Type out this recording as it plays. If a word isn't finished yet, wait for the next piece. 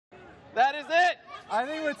That is it. I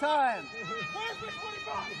think we're time.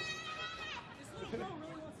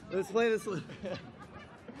 Let's play this.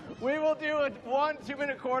 We will do a 1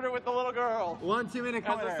 2-minute quarter with the little girl. 1 2-minute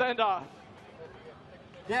quarter. As a send-off.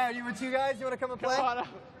 Yeah, you with you guys? You want to come and play? Come on up.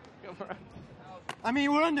 Come on. I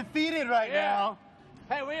mean, we're undefeated right now.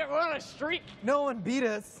 Hey, we're on a streak. No one beat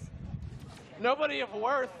us. Nobody of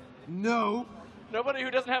worth. No. Nobody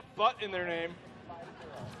who doesn't have butt in their name.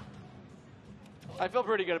 I feel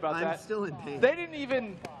pretty good about that. I'm still in pain. They didn't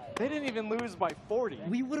even lose by 40.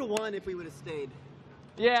 We would have won if we would have stayed.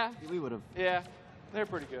 Yeah. We would have. Yeah. They're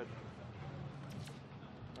pretty good.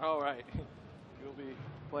 All right. You'll be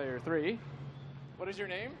player 3. What is your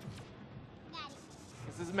name? Maddy.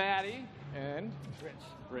 This is Maddie and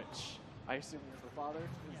Rich. I assume you're the father?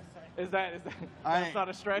 Yes. Is that that's not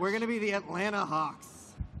a stretch? We're going to be the Atlanta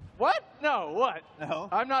Hawks. What? No, what? No.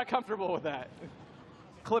 I'm not comfortable with that.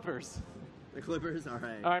 Clippers. The Clippers? All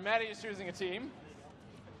right. All right, Maddie is choosing a team.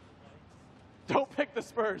 Don't pick the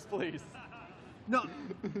Spurs, please. No.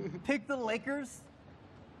 Pick the Lakers,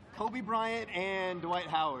 Kobe Bryant, and Dwight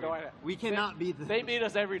Howard. We cannot beat them. They beat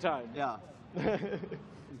us every time. Yeah.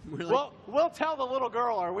 We'll tell the little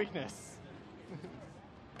girl our weakness.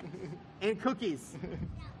 And cookies.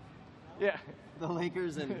 Yeah. The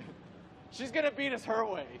Lakers and... She's going to beat us her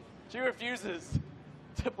way. She refuses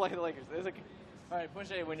to play the Lakers. All right,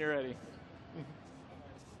 push A when you're ready.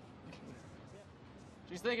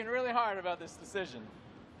 She's thinking really hard about this decision.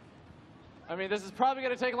 I mean, this is probably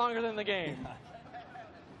going to take longer than the game.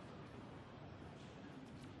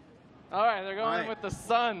 All right, they're going with the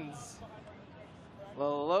Suns. The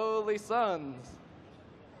lowly Suns.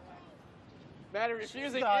 Maddie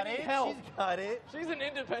refusing any help. She's got it. She's an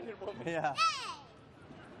independent woman. Yeah.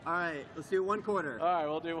 All right, let's do 1 quarter. All right,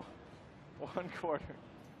 we'll do 1 quarter.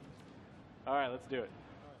 All right, let's do it.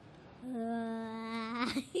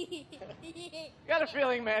 Got a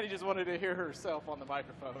feeling Maddie just wanted to hear herself on the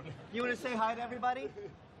microphone. You want to say hi to everybody?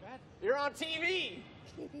 You're on TV.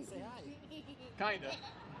 Say hi. Kinda.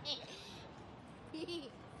 You're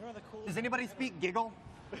one of the coolest. Does anybody speak giggle?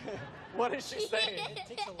 What is she saying? It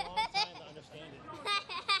takes a long time to understand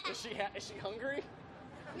it. Is she hungry?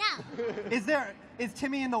 No. Is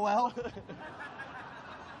Timmy in the well?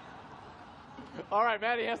 All right,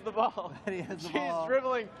 Maddie has the ball. Maddie has the She's ball.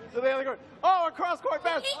 dribbling to the other court. Oh, a cross-court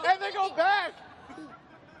pass, and they go back.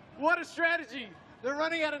 What a strategy. They're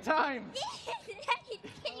running out of time.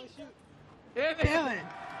 Damn it.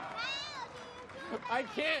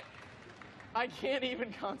 I can't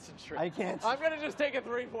even concentrate. I can't. I'm going to just take a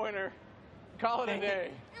 3-pointer. Call it a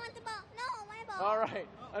day. I want the ball. No, I want the ball. All right,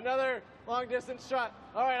 another long-distance shot.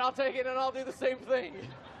 All right, I'll take it, and I'll do the same thing.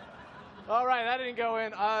 All right, that didn't go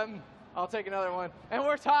in. I'll take another one. And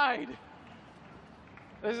we're tied.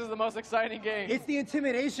 This is the most exciting game. It's the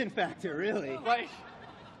intimidation factor, really. Like,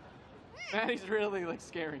 Maddie's really,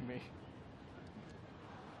 scaring me.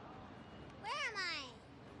 Where am I?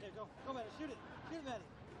 Okay, go, Maddie, shoot it. Shoot it, Maddie.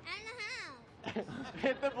 I don't know how.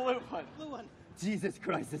 Hit the blue one. Blue one. Jesus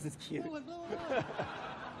Christ, this is cute. Blue one, blue one.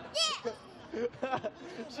 Yeah.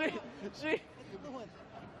 she. Blue one.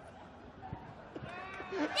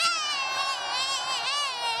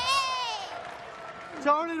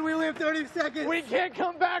 Darn it, we only have 30 seconds. We can't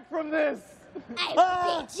come back from this.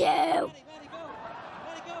 I beat you. Maddie, go.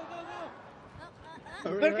 Maddie,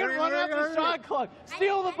 go. They're going to run out the shot clock.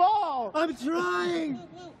 Steal the ball. I'm trying.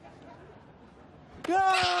 Blue. Go!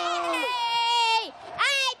 Hey!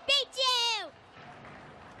 I beat you.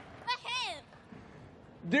 Woohoo!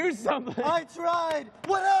 Do something. I tried.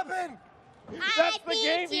 What happened? That's the I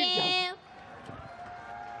game beat you you.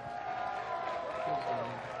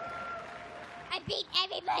 I beat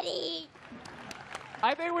everybody.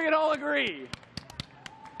 I think we can all agree.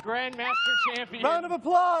 Grandmaster champion. Round of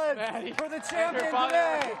applause Maddie for the and her champion father.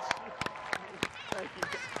 today. Thank you.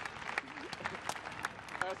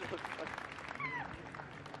 That was really fun.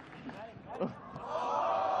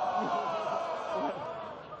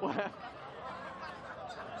 What happened?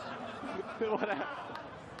 What happened?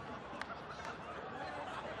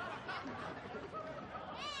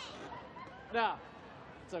 No,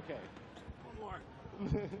 it's okay. One more.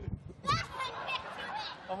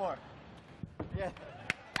 One more. Yeah.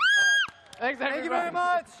 Thanks, everybody. Thank you very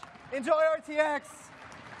much. Enjoy RTX.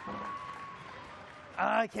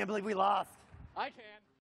 I can't believe we lost. I can't.